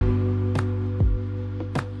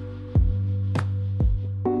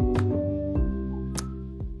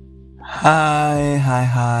Hi.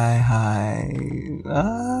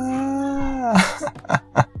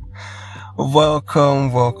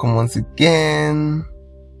 Welcome once again.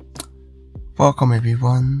 Welcome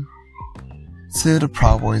everyone to the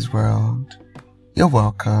Proud Boys world. You're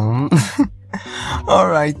welcome.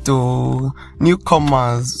 Alright though,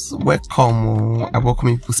 newcomers, welcome. I welcome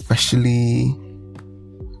you especially.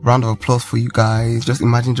 Round of applause for you guys. Just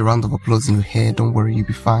imagine the round of applause in your head. Don't worry, you'll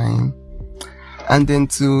be fine. And then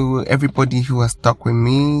to everybody who has stuck with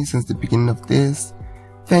me since the beginning of this,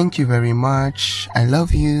 thank you very much. I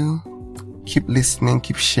love you. Keep listening,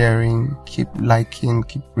 keep sharing, keep liking,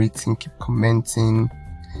 keep rating, keep commenting.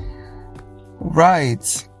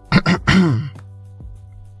 Right. How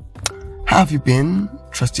have you been?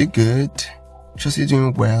 Trust you're good. Trust you're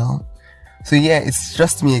doing well. So yeah, it's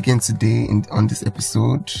just me again today on this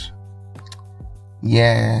episode.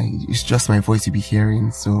 Yeah, it's just my voice you'll be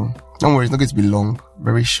hearing, so don't worry, it's not going to be long.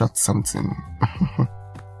 Very short something.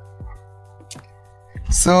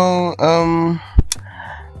 So,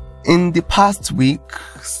 in the past week,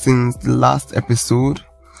 since the last episode,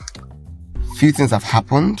 few things have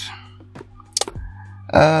happened.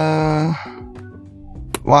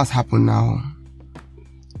 What has happened now?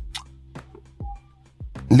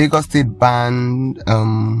 Lagos State banned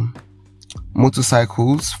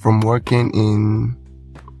motorcycles from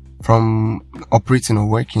operating or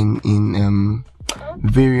working in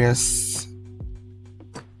various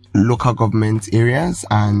local government areas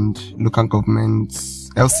and local governments,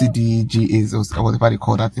 LCD, GAs, or whatever they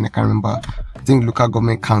call that thing, I can't remember. I think local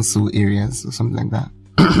government council areas or something like that.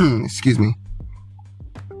 Excuse me.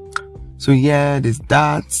 So yeah, there's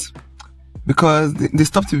that. Because they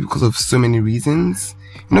stopped it because of so many reasons.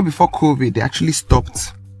 You know, before COVID, they actually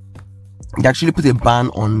put a ban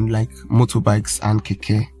on like motorbikes and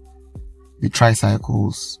keke, the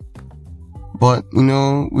tricycles. But, you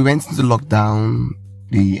know, we went into lockdown,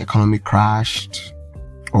 the economy crashed,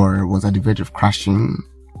 or was at the verge of crashing.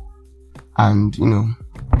 And, you know,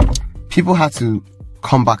 people had to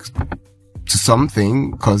come back to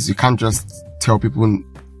something, because you can't just tell people,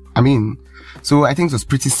 so I think it was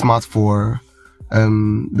pretty smart for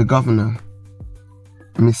the governor,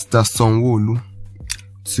 Mr. Sanwo-Olu,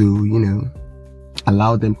 to, you know,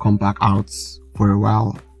 allow them come back out for a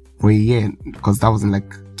while, for a year, because that was in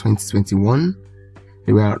like 2021.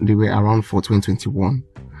 They were around for 2021.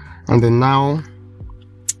 And then now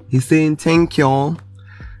he's saying, thank y'all,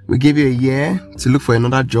 we gave you a year to look for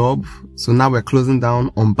another job. So now we're closing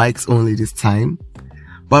down on bikes only this time.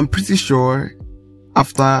 But I'm pretty sure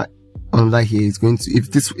after another year is going to,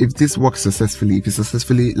 if this works successfully, if it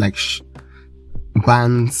successfully like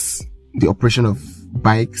bans the operation of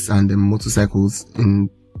bikes and motorcycles in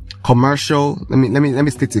commercial, let me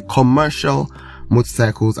state it, commercial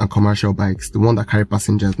motorcycles and commercial bikes, the one that carry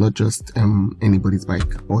passengers, not just anybody's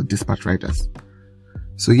bike or dispatch riders.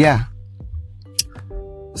 So yeah,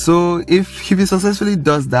 so if he successfully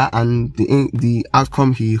does that and the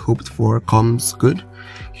outcome he hoped for comes good,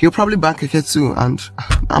 he'll probably ban keke too, and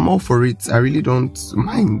I'm all for it. I really don't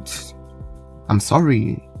mind. I'm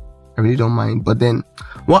sorry, I really don't mind. But then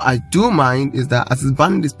what I do mind is that as it's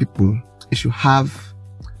banning these people, it should have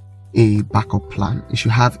a backup plan. It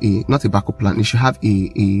should have not a backup plan, it should have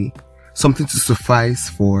a something to suffice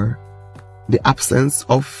for the absence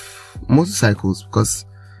of motorcycles, because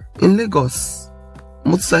in Lagos,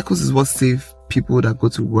 motorcycles is what save people that go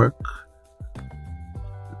to work.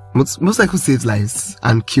 Motorcycles saves lives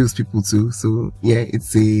and kills people too. So yeah,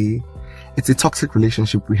 it's a toxic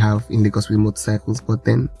relationship we have in Lagos with motorcycles, but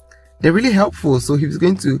then they're really helpful. So if he's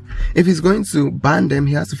going to ban them,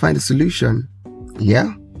 he has to find a solution.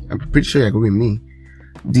 Yeah, I'm pretty sure you agree with me.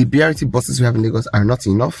 The BRT buses we have in Lagos are not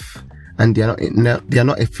enough, and they are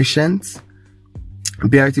not efficient.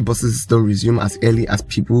 BRT buses don't resume as early as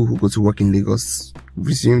people who go to work in Lagos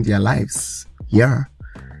resume their lives. Yeah,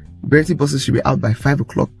 BRT buses should be out by 5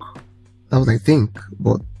 o'clock. That was I think,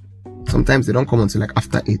 but sometimes they don't come until like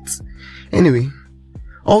after 8. Anyway,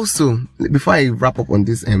 also before I wrap up on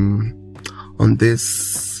this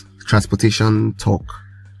transportation talk,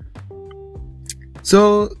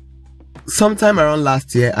 so sometime around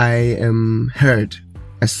last year, I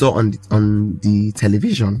saw on the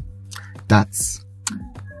television that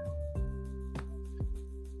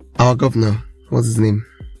our governor, what's his name,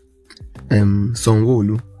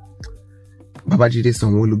 Sanwo-Olu,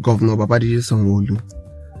 Governor Babajide Sanwo-Olu,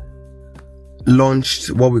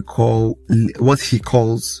 launched what he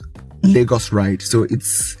calls Lagos Ride. So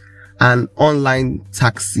it's an online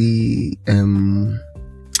taxi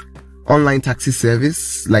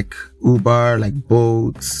service like Uber, like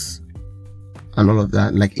Bolt, and all of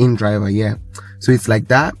that, like InDriver. Yeah. So it's like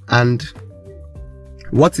that. And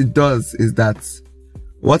what it does is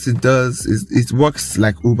it works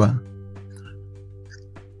like Uber.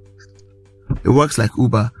 It works like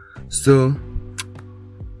Uber. So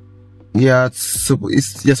yeah, you're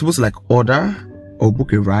supposed to like order or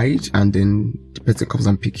book a ride, and then the person comes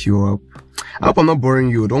and picks you up. I hope I'm not boring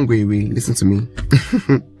you. Don't go away. Listen to me.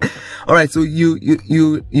 All right. So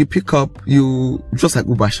you pick up, you just like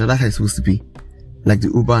Uber. That's how it's supposed to be, like the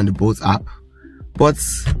Uber and the Bolt app. But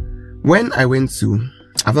when I've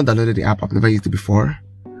not downloaded the app. I've never used it before,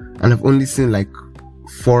 and I've only seen like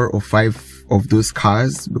 4 or 5 of those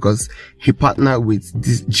cars, because he partnered with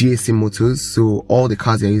this GAC Motors. So all the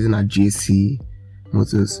cars they're using are GAC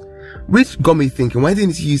Motors, which got me thinking, why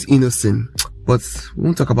didn't he use Innocent? But we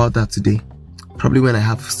won't talk about that today. Probably when I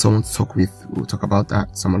have someone to talk with, we'll talk about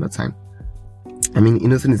that some other time. I mean,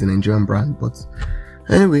 Innocent is a Nigerian brand, but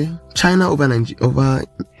anyway, China over Innocent,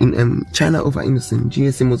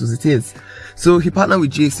 GAC Motors it is. So he partnered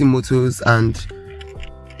with GAC Motors, and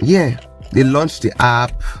yeah, they launched the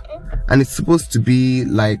app, and it's supposed to be,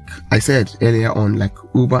 like I said earlier on, like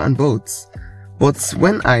Uber and Bolt. But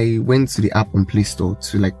when I went to the app on Play Store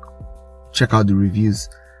to like check out the reviews,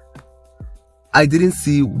 I didn't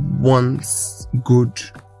see one good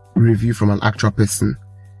review from an actual person.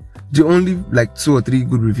 The only like 2 or 3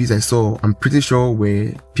 good reviews I saw, I'm pretty sure,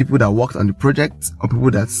 were people that worked on the project, or people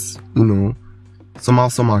that's, you know,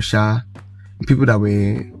 somehow share, people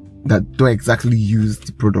that don't exactly use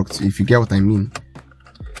the product, if you get what I mean.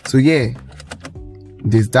 So yeah,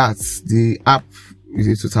 there's that. The app is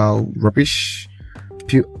a total rubbish.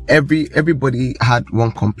 Everybody had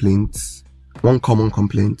one common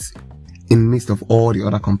complaint in the midst of all the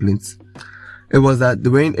other complaints. It was that they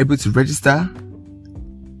weren't able to register,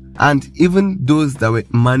 and even those that were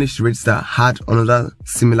managed to register had another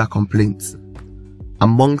similar complaint,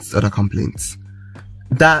 amongst other complaints,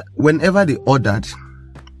 that whenever they ordered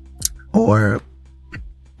or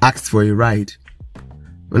asked for a ride,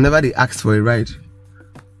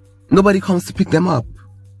 nobody comes to pick them up.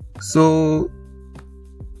 So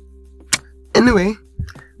anyway,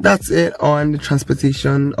 that's it on the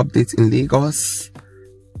transportation updates in Lagos.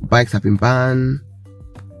 Bikes have been banned.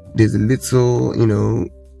 There's a little,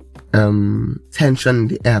 tension in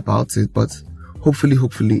the air about it, but hopefully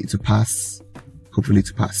it will pass.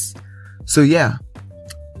 So yeah,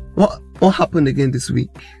 what happened again this week?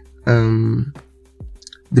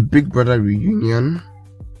 The Big Brother reunion.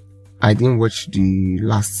 I didn't watch the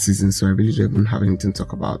last season, so I really don't even have anything to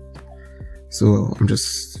talk about. So I'm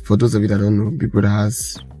just, for those of you that don't know, Big Brother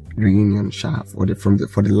has reunion for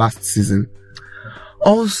the last season.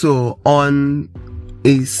 Also, on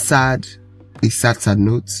a sad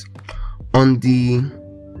note, on the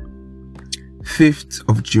 5th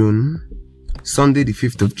of June, Sunday the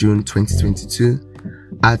 5th of June 2022,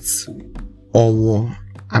 at Owo,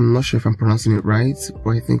 I'm not sure if I'm pronouncing it right,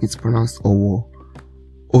 but I think it's pronounced Owo,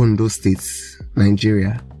 Ondo State,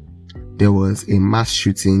 Nigeria, there was a mass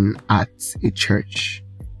shooting at a church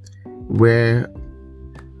where,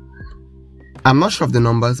 I'm not sure of the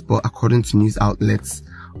numbers, but according to news outlets,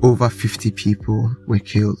 over 50 people were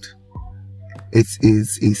killed. It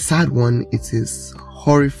is a sad one. It is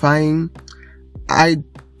horrifying. I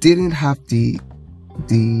didn't have the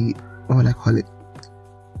what would I call it?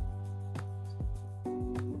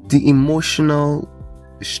 The emotional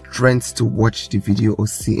strength to watch the video or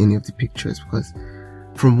see any of the pictures, because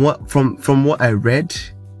from what I read,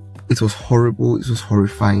 it was horrible. It was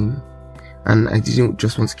horrifying. And I didn't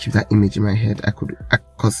just want to keep that image in my head.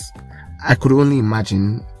 Because I could only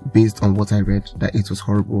imagine, based on what I read, that it was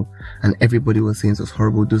horrible. And everybody was saying it was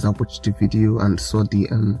horrible. Those that watched the video and saw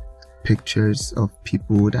the pictures of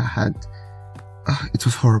people that had, it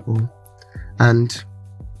was horrible. And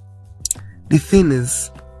the thing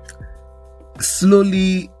is,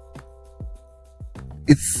 slowly,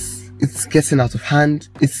 it's getting out of hand.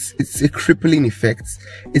 It's a crippling effect.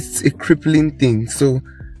 It's a crippling thing. So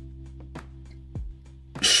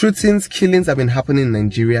shootings, killings have been happening in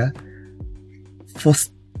Nigeria for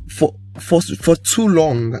too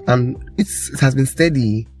long, and it has been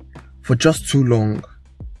steady for just too long,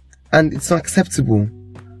 and it's not acceptable.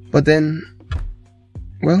 But then,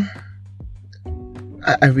 well,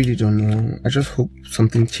 I really don't know. I just hope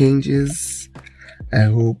something changes. I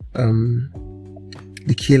hope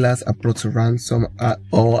the killers are brought to ransom,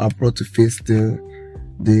 or are brought to face the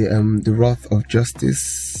wrath of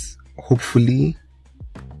justice, hopefully.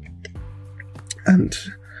 And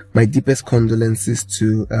my deepest condolences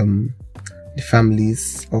to the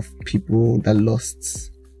families of people that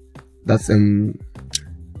lost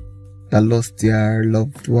their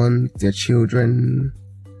loved ones, their children,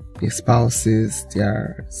 their spouses,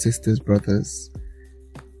 their sisters, brothers.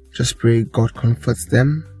 Just pray God comforts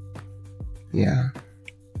them. Yeah.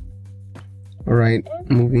 Alright,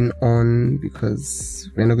 moving on, because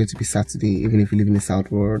we're not going to be Saturday, even if we live in the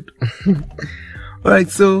South World. Alright,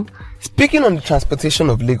 so speaking on the transportation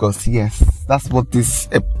of Lagos, yes, that's what this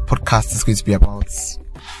podcast is going to be about.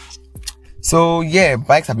 So yeah,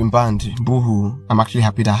 bikes have been banned. Boohoo. I'm actually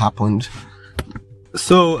happy that happened.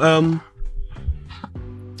 So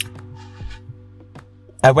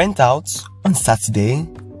I went out on Saturday.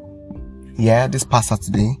 Yeah, this past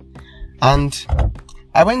Saturday. And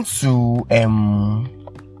I went to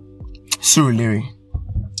Surulere.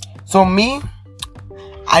 So me,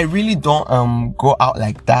 I really don't go out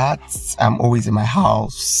like that. I'm always in my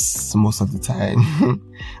house most of the time.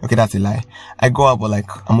 Okay, that's a lie. I go out, but like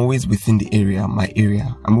I'm always within the area, my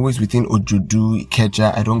area. I'm always within Ojudu,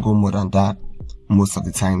 Ikeja. I don't go more than that most of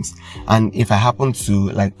the times. And if I happen to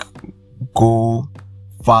like go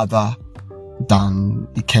farther than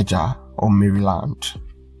Ikeja or Maryland,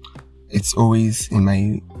 it's always in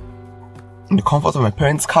the comfort of my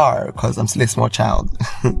parents' car, because I'm still a small child.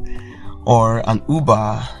 Or an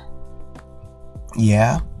Uber.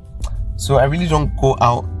 Yeah. So I really don't go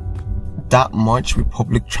out that much with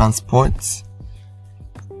public transport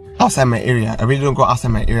outside my area. I really don't go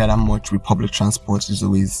outside my area that much with public transport. It's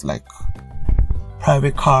always like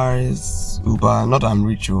private cars, Uber. Not that I'm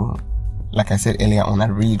rich, oh. Like I said earlier on, I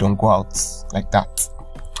really don't go out like that.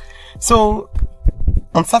 So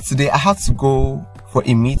on Saturday, I had to go for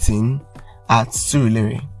a meeting at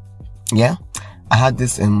Surulere. Yeah. I had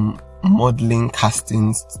this modeling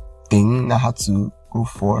castings thing I had to go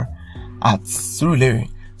for at Surulere.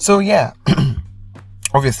 So yeah,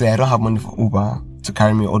 obviously I don't have money for Uber to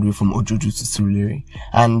carry me all the way from Ojuju to Surulere,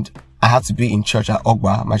 and I had to be in church at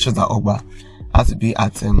Ogba. My church at Ogba. I had to be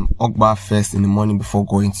at Ogba first in the morning before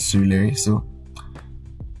going to Surulere. So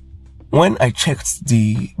when I checked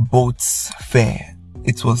the boat's fare,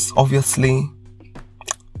 it was obviously,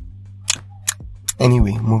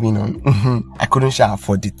 anyway, moving on. I couldn't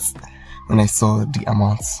afford it when I saw the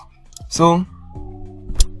amounts. So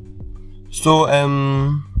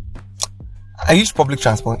I used public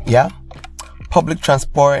transport, yeah, public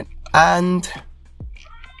transport, and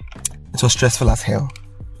it was stressful as hell.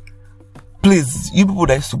 Please, you people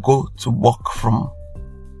that used to go to work from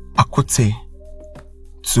Akute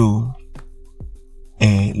to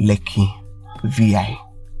Lekki, VI,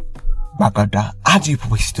 Bagada, how do you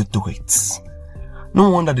people used to do it? No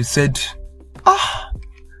wonder they said,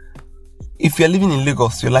 if you're living in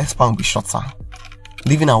Lagos, your lifespan will be shorter.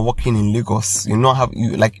 Living and working in Lagos, you not have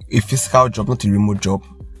like a physical job, not a remote job,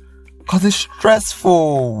 because it's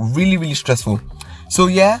stressful, really, really stressful. So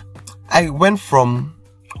yeah, I went from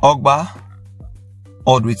Ogba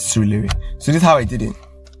all the way to Surulere. So this is how I did it.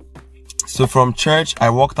 So from church, I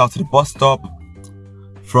walked out to the bus stop.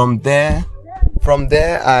 From there,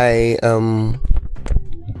 I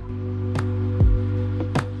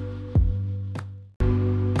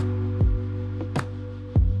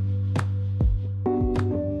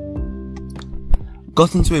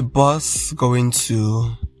got into a bus going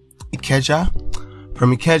to Ikeja.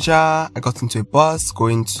 From Ikeja, I got into a bus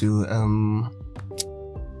going to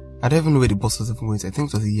I don't even know where the bus was even going to. I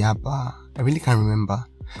think it was Yaba. I really can't remember.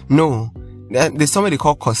 No, there's somewhere they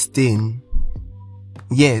call Costain.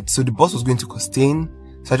 Yeah, so the bus was going to Costain.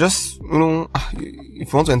 So I just, if you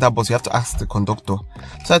want to enter a bus, you have to ask the conductor.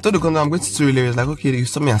 So I told the conductor, I'm going to Surulere. He's like, okay, you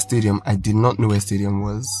saw me at Stadium. I did not know where Stadium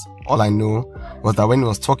was. All I know was that when he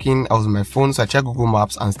was talking, I was on my phone. So I checked Google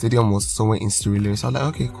Maps and Stadium was somewhere in Surulere. So I was like,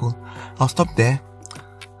 okay, cool. I'll stop there.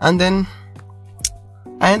 And then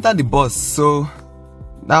I entered the bus. So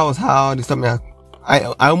that was how they stopped me.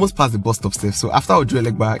 I almost passed the bus stop safe. So after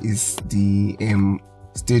Ojuelegba is the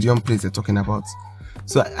Stadium place they're talking about.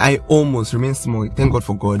 So I almost remained small. Thank God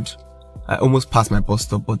for God. I almost passed my bus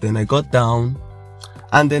stop, but then I got down,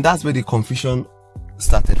 and then that's where the confusion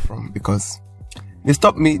started from, because they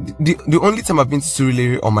stopped me. The only time I've been to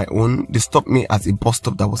Surulere on my own, they stopped me at a bus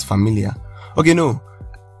stop that was familiar. Okay, no,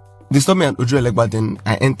 they stopped me at Ojuelegba, then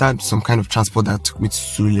I entered some kind of transport that took me to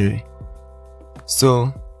Surulere.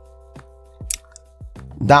 So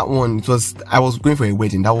that one, I was going for a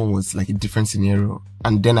wedding. That one was like a different scenario.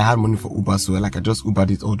 And then I had money for Uber, so like I just Ubered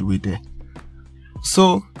it all the way there.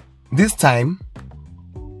 So this time,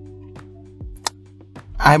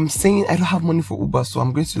 I'm saying I don't have money for Uber, so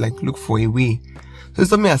I'm going to like look for a way. So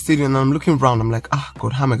it's me at Stadium, and I'm looking around. I'm like,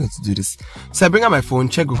 God, how am I going to do this? So I bring out my phone,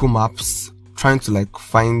 check Google Maps, trying to like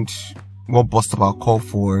find what bus stop I'll call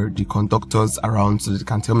for the conductors around so that they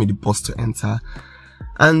can tell me the bus to enter.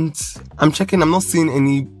 And I'm checking, I'm not seeing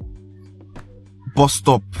any bus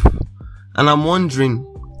stop, and I'm wondering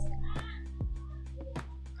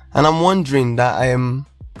that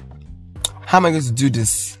how am I going to do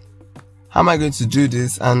this? How am I going to do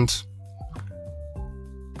this? And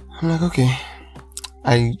I'm like, okay.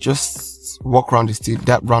 I just walk around the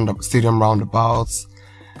stadium roundabouts.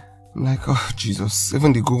 I'm like, oh Jesus.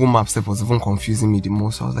 Even the Google Maps stuff was even confusing me the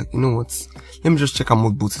most. So I was like, you know what? Let me just check out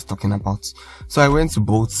what Boats is talking about. So I went to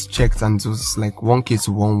Boats, checked, and it was like 1K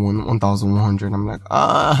to 1,100. I'm like,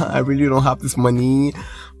 I really don't have this money.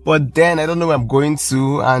 But then I don't know where I'm going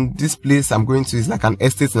to, and this place I'm going to is like an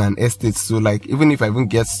estate and an estate. So like, even if I even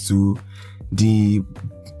get to the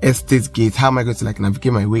estate gate, how am I going to like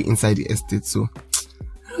navigate my way inside the estate? So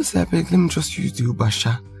I was like, let me just use the Uber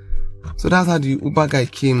sha. So that's how the Uber guy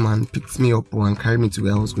came and picked me up and carried me to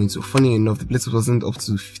where I was going to. Funny enough, the place wasn't up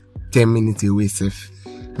to 10 minutes away, safe.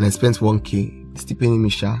 And I spent 1K. Still paying me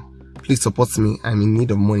sha. Please support me. I'm in need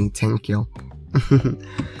of money. Thank you.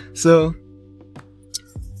 So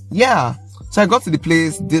yeah. So I got to the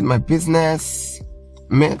place, did my business,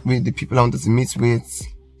 met with the people I wanted to meet with,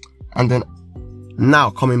 and then now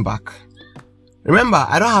coming back. Remember,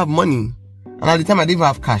 I don't have money. And at the time I didn't even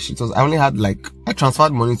have cash. I only had I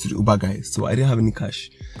transferred money to the Uber guys, so I didn't have any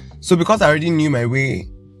cash. So because I already knew my way,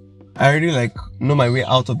 I already know my way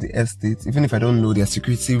out of the estate. Even if I don't know, there are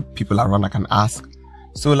security people around I can ask.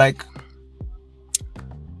 So I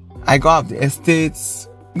got out of the estate,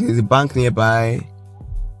 there's a bank nearby.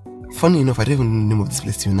 Funny enough, I don't even know the name of this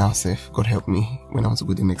place till now, safe. God help me when I want to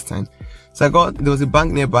go there next time. So there was a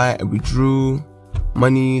bank nearby. I withdrew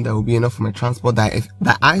money that would be enough for my transport,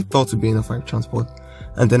 that I thought would be enough for my transport.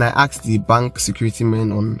 And then I asked the bank security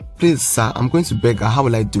man please sir, I'm going to Beggar, how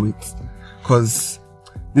will I do it? Because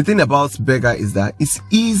the thing about Beggar is that it's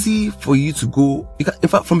easy for you to go. In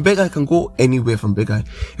fact, from Beggar, you can go anywhere from Beggar.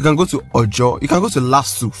 You can go to Ojo, you can go to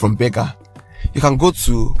Lasu from Beggar, you can go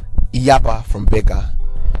to Iyaba from Beggar,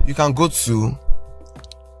 you can go to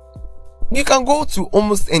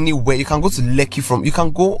almost anywhere. You can go to Lekki you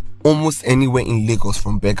can go almost anywhere in Lagos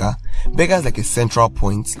from Beggar. Beggar is like a central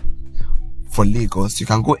point for Lagos. You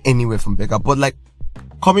can go anywhere from Beggar, but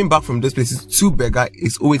coming back from those places to Beggar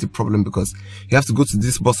is always a problem because you have to go to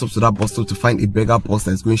this bus stop to that bus stop to find a Beggar bus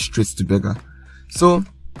that is going straight to Beggar. So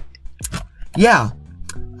yeah,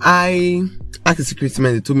 I asked the security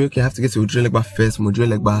man. They told me, okay, I have to get to Ojuelegba first. From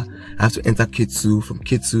Ojuelegba, I have to enter K2. From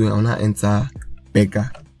K2, I will now enter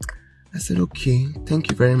Beggar. I said, okay,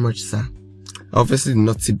 thank you very much, sir. I obviously did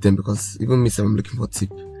not tip them because even me, I'm looking for a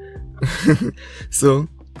tip. So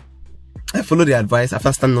I followed the advice.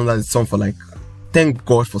 After standing under the sun for thank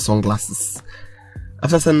God for sunglasses.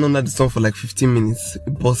 After standing under the sun for 15 minutes,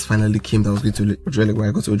 a bus finally came that was going to Ojuelegba.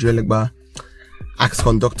 I got to Ojuelegba, asked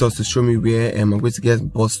conductors to show me where I'm going to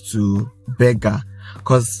get bus to Beggar,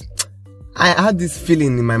 because I had this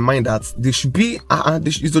feeling in my mind that there should be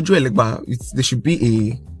it's Ojuelegba. There should be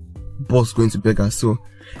a bus going to Beggar. So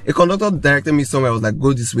a conductor directed me somewhere. I was like,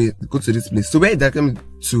 go this way, go to this place. So where he directed me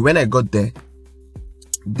to, when I got there,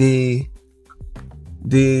 the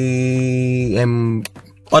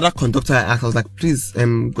other conductor I asked, I was like, please,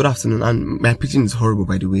 good afternoon. And my pidgin is horrible,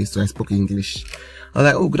 by the way, so I spoke English. I was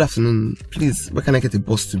like, oh, good afternoon, please, where can I get a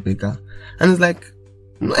bus to Beggar? And he's like,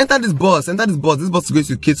 no, enter this bus, this bus is going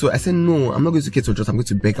to Keto. I said, no, I'm not going to Keto, just I'm going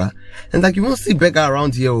to Beggar. And you won't see Beggar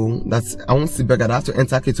around here. I won't see Beggar. I have to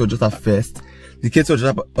enter Keto just at first. The Keto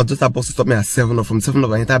just bus to stop me at 7 or from 7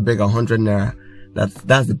 up I enter Beggar 100 naira.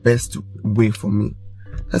 That's the best way for me.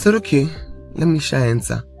 I said, okay, let me try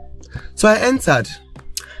enter. So I entered,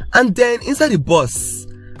 and then inside the bus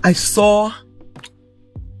I saw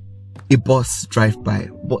a bus drive by,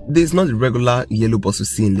 but there's not a regular yellow bus you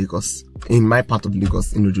see in Lagos, in my part of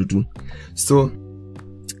Lagos, in Ojodu. So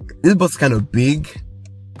this bus is kind of big,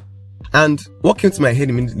 and what came to my head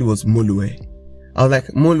immediately was Moluwe. I was like,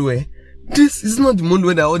 Moluwe, this is not the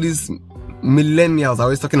Moluwe that all these millennials are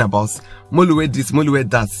always talking about. Moluwe this, Moluwe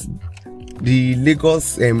that. The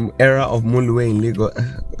Lagos era of Moluwe in Lagos.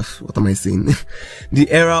 What am I saying? The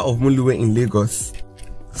era of Moluwe in Lagos.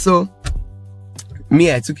 So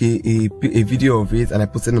me, I took a video of it and I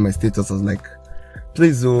posted it on my status. I was like,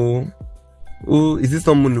 please, oh, is this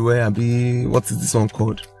not Moluwe? Abi, what is this one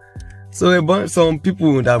called? So some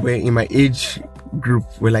people that were in my age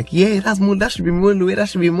group were like, yeah, that should be Moluwe, that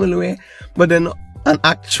should be Moluwe. But then an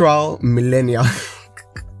actual millennial,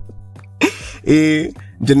 a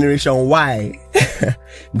Generation Y,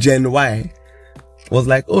 Gen Y, was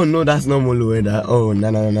like, oh no, that's not Moluwe. Oh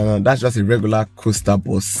no, that's just a regular coaster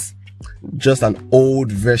bus, just an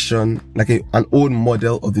old version, an old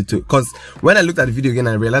model of the Toyota. Because when I looked at the video again,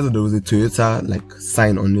 I realized that there was a Toyota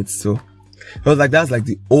sign on it. So it was like, that's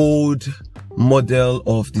the old model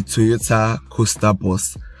of the Toyota Coaster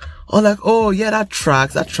bus. I was like, oh yeah, that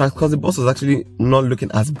tracks, because the bus was actually not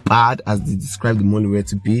looking as bad as they described the Moluwe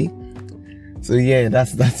to be. So yeah,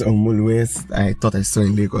 that's Moluwe I thought I saw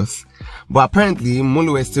in Lagos. But apparently,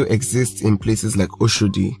 Moluwe still exists in places like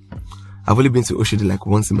Oshodi. I've only been to Oshodi like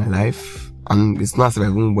once in my life, and it's not as if I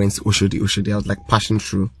even went to Oshodi. I was like passing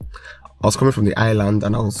through. I was coming from the island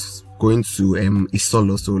and I was going to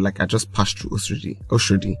Isolo, so like I just passed through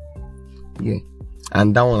Oshodi. Yeah.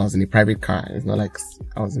 And that one I was in a private car. It's not like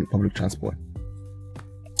I was in public transport.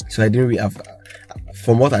 So I didn't really have,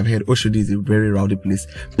 from what I've heard, Oshodi is a very rowdy place.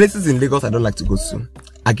 Places in Lagos I don't like to go to.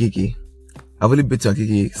 Agege. I've only been to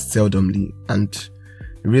Agege seldomly, and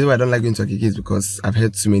the reason why I don't like going to Agege is because I've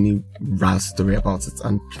heard too many row stories about it,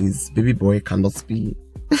 and please, baby boy cannot be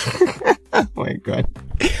oh my god.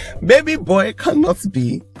 Baby boy cannot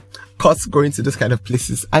be caught going to this kind of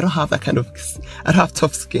places. I don't have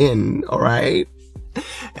tough skin, alright?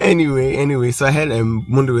 Anyway, so I heard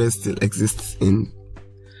Moluwe still exists in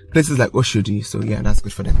places like Oshodi, so yeah, that's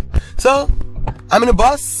good for them. So I'm in a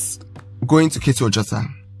bus going to Ketu Ojota,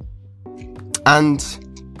 and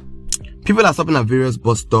people are stopping at various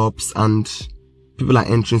bus stops and people are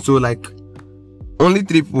entering. So like only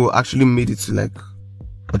 3 people actually made it to like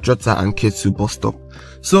Ojota and Ketu bus stop.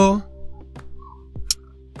 So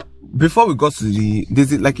before we got to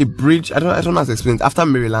there's like a bridge. I don't know how to explain it. After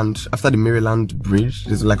the Maryland bridge,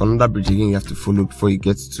 there's like another bridge again you have to follow before you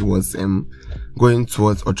get towards going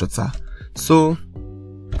towards Ojota. So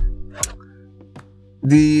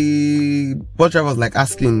the bus driver was like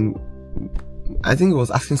asking, I think he was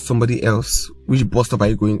asking somebody else, which bus stop are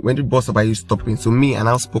you going? When the bus stop are you stopping? So me and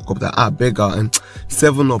I spoke up that beggar and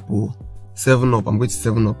 7 Up, oh 7 Up, I'm going to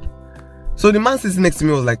 7 Up. So the man sitting next to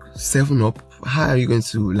me was like, 7 Up? How are you going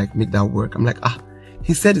to like make that work? I'm like,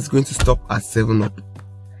 he said it's going to stop at 7 Up.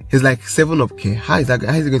 He's like, 7 Up, okay, how is he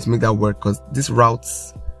going to make that work? Because the route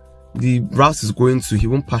is going to, he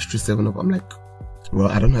won't pass through 7 Up. I'm like, well,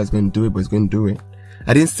 I don't know how he's going to do it, but he's going to do it.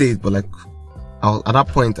 I didn't say it, but like, at that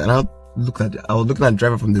point, and I was looking at the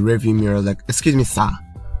driver from the rearview mirror. I was like, excuse me, sir,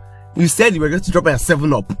 you said you were going to drop at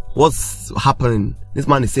 7 Up. What's happening? This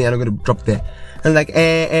man is saying I'm not going to drop there. And like,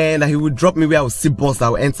 that he would drop me where I would see bus that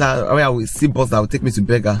would enter, where I would see bus that would take me to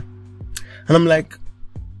Beggar. And I'm like,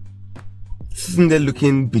 sitting there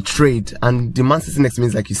looking betrayed. And the man sitting next to me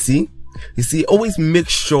is like, you see, always make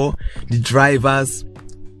sure the drivers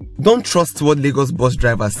don't trust what Lagos bus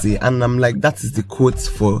drivers say. And I'm like, that is the quote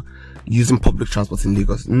for using public transport in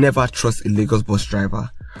Lagos. Never trust a Lagos bus driver.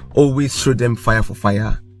 Always show them fire for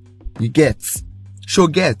fire. You get? Show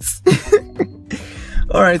gets.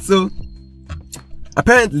 Alright, so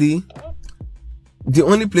apparently the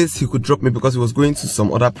only place he could drop me, because he was going to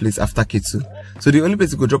some other place after Ketu. So the only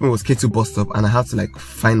place he could drop me was Ketu bus stop, and I had to like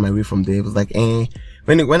find my way from there. It was like, when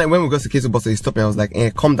we got to Ketu bus stop, he stopped me. I was like,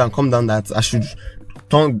 calm down, that I should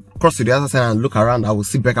cross to the other side and look around. I will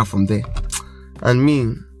see Becca from there. And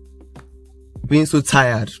me being so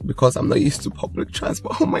tired because I'm not used to public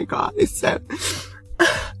transport. Oh my god, it's I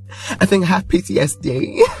think I have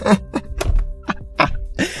PTSD.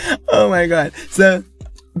 Oh my god. So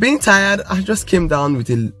being tired, I just came down with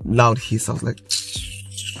a loud hiss. I was like,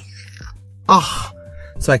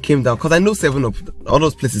 so I came down because I know 7 Up, all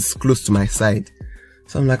those places close to my side.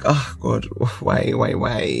 So I'm like, oh god,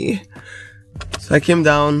 why? So I came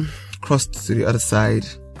down, crossed to the other side,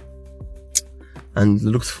 and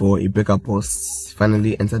looked for a Beggar bus.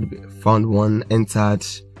 Finally found one, entered,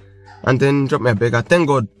 and then dropped my Beggar. Thank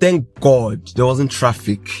God there wasn't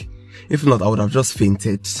traffic. If not, I would have just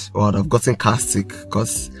fainted or I'd have gotten car sick,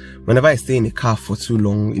 because whenever I stay in a car for too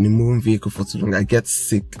long, in a moving vehicle for too long, I get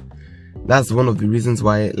sick. That's one of the reasons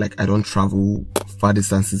why like I don't travel far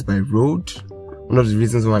distances by road. One of the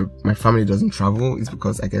reasons why my family doesn't travel is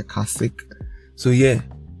because I get car sick. So yeah,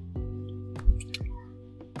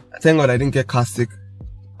 thank God I didn't get car sick,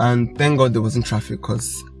 and thank God there wasn't traffic,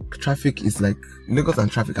 because traffic is like, Lagos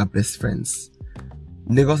and traffic are best friends.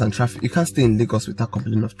 Lagos and traffic, you can't stay in Lagos without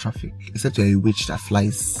complaining of traffic, except you're a witch that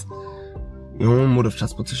flies. Your own mode of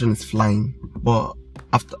transportation is flying. But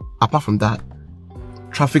apart from that,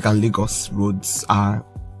 traffic and Lagos roads are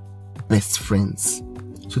best friends.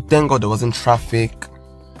 So thank God there wasn't traffic.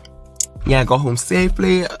 Yeah, I got home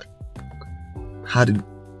safely, had a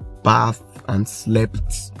bath and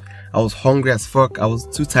slept. I was hungry as fuck. I was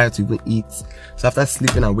too tired to even eat. So after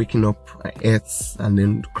sleeping and waking up, I ate and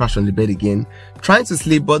then crashed on the bed again, trying to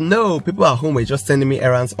sleep. But no, people at home were just sending me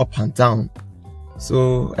errands up and down.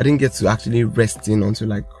 So I didn't get to actually rest in until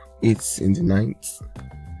like 8 in the night.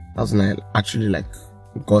 That was when I actually like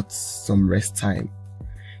got some rest time.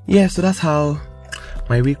 Yeah, so that's how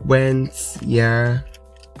my week went. Yeah,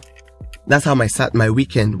 that's how my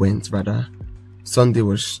weekend went, rather. Sunday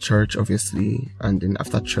was church, obviously, and then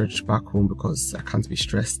after church back home because I can't be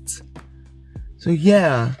stressed. So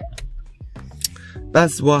yeah,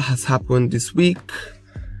 that's what has happened this week.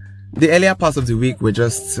 The earlier parts of the week were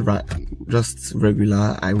just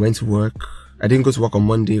regular. I went to work. I didn't go to work on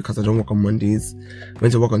Monday because I don't work on Mondays.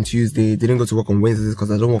 Went to work on Tuesday. Didn't go to work on Wednesdays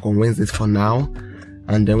because I don't work on Wednesdays for now.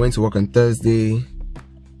 And then went to work on Thursday.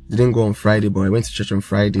 Didn't go on Friday, but I went to church on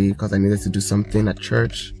Friday because I needed to do something at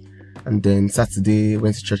church. And then Saturday,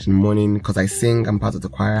 went to church in the morning because I sing. I'm part of the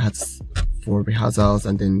choir. I had for rehearsals,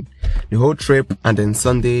 and then the whole trip. And then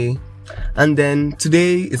Sunday, and then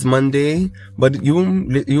today is Monday. But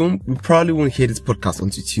you probably won't hear this podcast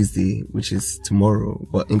until Tuesday, which is tomorrow.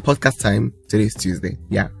 But in podcast time, today is Tuesday.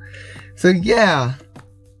 Yeah. So yeah,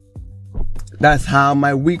 that's how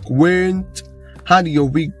my week went. How did your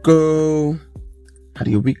week go? How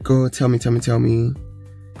did your week go? Tell me.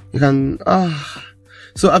 You can.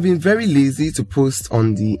 So I've been very lazy to post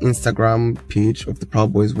on the Instagram page of the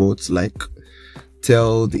Proud Boys World to like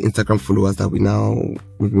tell the Instagram followers that we've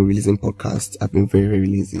been releasing podcasts. I've been very, very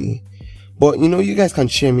lazy. But you guys can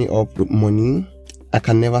cheer me up with money. I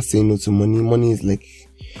can never say no to money. Money is like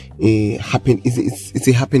it's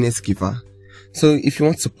a happiness giver. So if you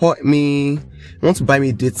want to support me, you want to buy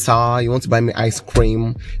me data, you want to buy me ice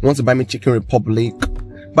cream, you want to buy me Chicken Republic.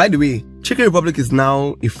 By the way, Chicken Republic is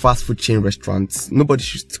now a fast food chain restaurant. Nobody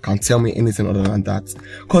can tell me anything other than that.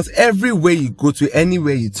 Because everywhere you go to,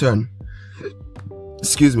 anywhere you turn,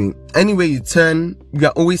 anywhere you turn, you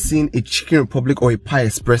are always seeing a Chicken Republic or a Pie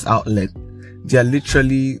Express outlet. They are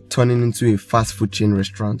literally turning into a fast food chain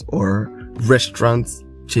restaurant or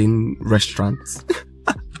chain restaurants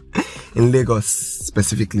in Lagos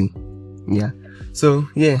specifically. Yeah. So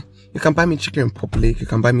yeah, you can buy me Chicken Republic. You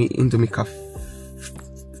can buy me Indomie Cafe.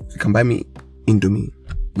 You can buy me Indomie.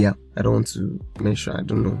 Yeah, I don't want to mention. I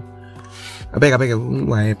don't know. I beg.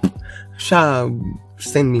 Why?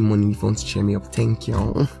 Send me money if you want to cheer me up. Thank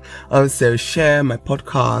you. Also, share my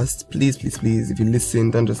podcast. Please. If you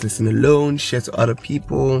listen, don't just listen alone. Share to other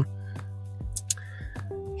people.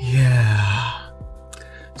 Yeah.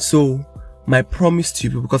 So, my promise to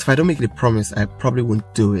you, because if I don't make the promise, I probably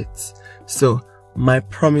won't do it. So, my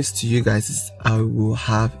promise to you guys is I will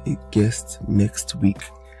have a guest next week.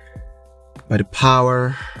 By the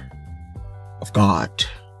power of God.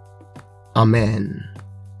 Amen.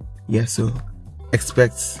 Yeah, so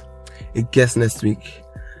expect a guest next week.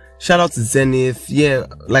 Shout out to Zenith. Yeah,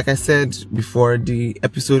 like I said before, the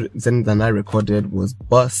episode Zenith and I recorded was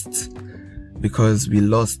bust because we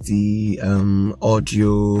lost the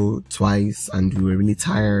audio twice and we were really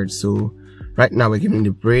tired. So right now we're giving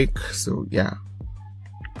the break. So yeah.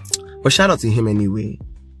 But shout out to him anyway.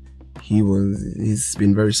 He's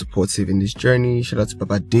been very supportive in this journey. Shout out to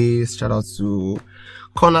Papa Days, shout out to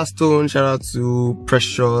Cornerstone, shout out to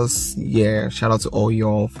Precious. Yeah, shout out to all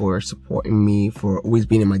y'all for supporting me, for always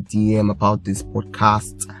being in my DM about this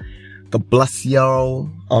podcast. God bless y'all.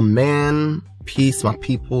 Amen. Peace, my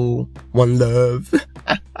people. One love.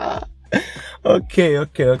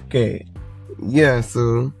 Okay. Yeah,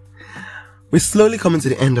 so we're slowly coming to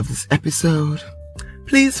the end of this episode.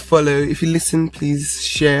 Please follow. If you listen, please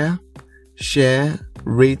share,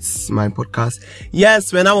 rate my podcast.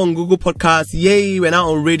 Yes, we're now on Google Podcasts. Yay! We're now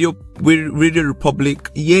on Radio Republic.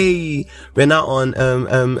 Yay! We're now on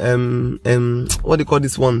what do you call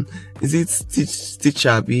this one? Is it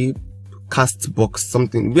Stitcher? Castbox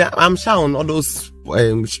something? I'm sure on all those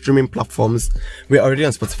streaming platforms. We're already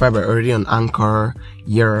on Spotify. We're already on Anchor.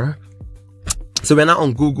 Yeah. So we're now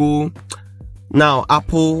on Google. Now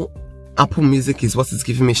Apple Music is what is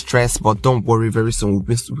giving me stress, but don't worry, very soon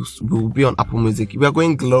we'll be on Apple Music. We are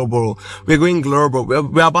going global.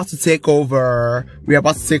 We're about to take over. We're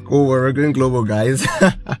going global, guys.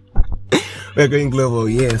 We're going global,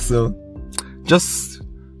 yeah. So just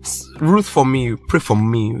root for me, pray for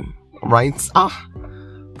me, right?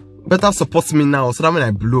 Better support me now, so that when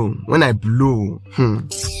I blow,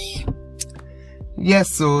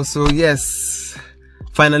 yes. So yes.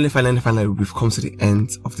 Finally, we've come to the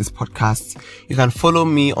end of this podcast. You can follow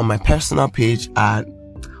me on my personal page on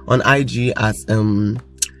IG at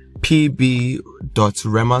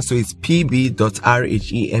pb.rhema. So it's pb.rhema.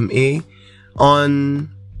 On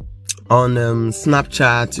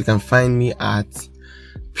Snapchat, you can find me at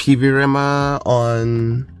pbrema.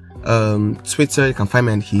 On Twitter, you can find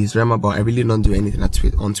me at He's Rhema, but I really don't do anything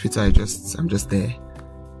on Twitter. I'm just there.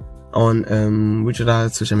 On which other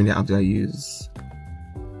social media app do I use?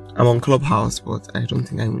 I'm on Clubhouse, but I don't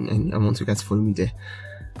think I want you guys to follow me there.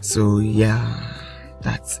 So yeah,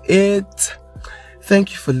 that's it.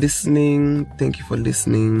 Thank you for listening. Thank you for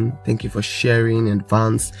listening. Thank you for sharing in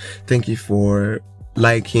advance. Thank you for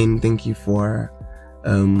liking. Thank you for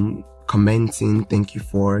commenting. Thank you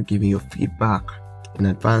for giving your feedback in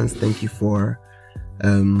advance. Thank you for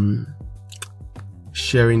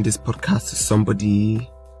sharing this podcast to somebody.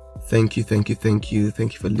 Thank you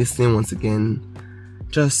for listening once again.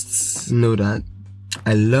 Just know that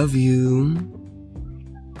I love you.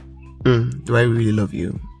 Do I really love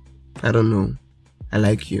you? I don't know. I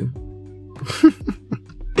like you.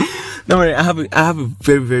 Don't worry, I have a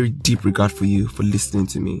very, very deep regard for you, for listening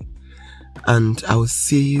to me. And I will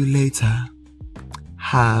see you later.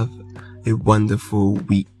 Have a wonderful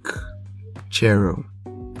week. Ciao.